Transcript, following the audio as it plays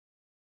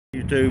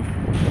YouTube.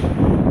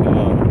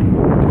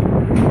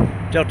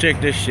 Y'all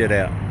check this shit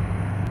out.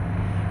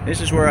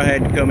 This is where I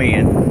had to come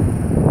in.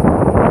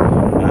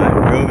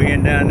 I drove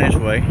in down this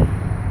way.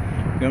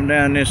 Come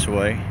down this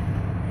way.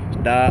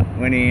 Stopped,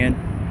 went in.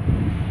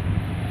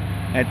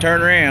 Had to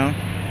turn around,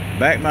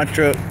 back my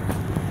truck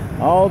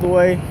all the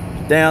way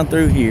down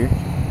through here.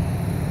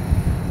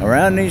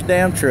 Around these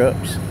damn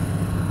trucks.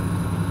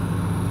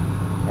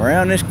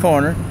 Around this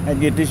corner. Had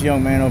to get this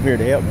young man over here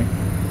to help me.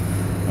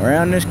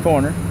 Around this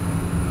corner.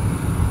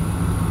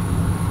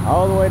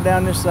 All the way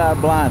down this side,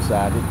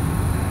 blindsided.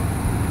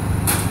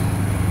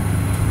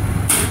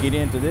 Get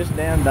into this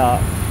damn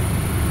dock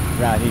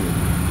right here.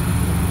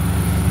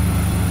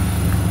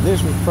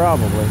 This was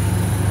probably,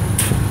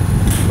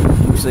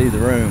 you can see the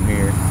room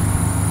here.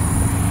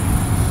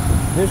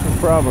 This was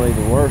probably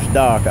the worst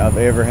dock I've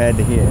ever had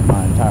to hit in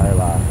my entire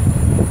life.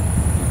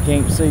 You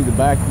can't see the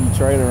back of your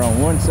trailer on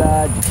one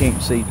side, you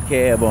can't see the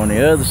cab on the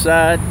other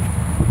side.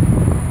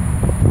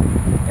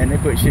 And they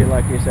put shit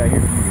like this out here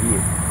for you to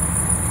hit.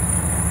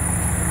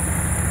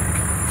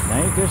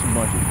 Now ain't this a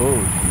bunch of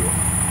bullshit?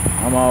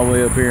 I'm all the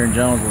way up here in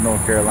Jonesville,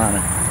 North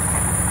Carolina.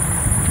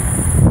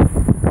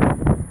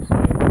 So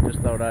I just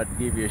thought I'd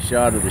give you a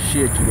shot of the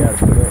shit you gotta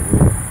put up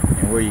with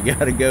and where you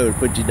gotta go to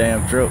put your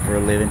damn truck for a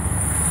living.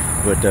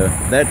 But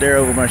that there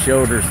over my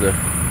shoulder is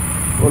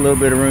what little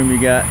bit of room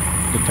you got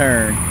to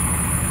turn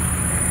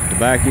to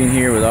back in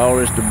here with all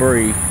this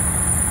debris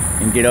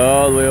and get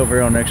all the way over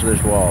here on next to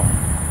this wall.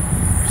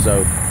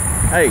 So,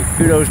 hey,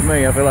 kudos to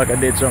me. I feel like I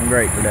did something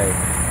great today.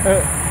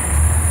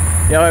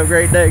 Y'all have a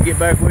great day. Get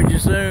back with you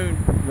soon.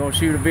 I'm gonna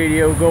shoot a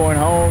video going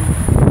home.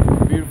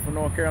 Beautiful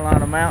North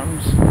Carolina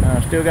mountains.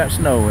 Still got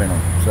snow in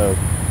them. So,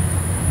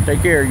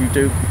 take care,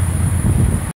 YouTube.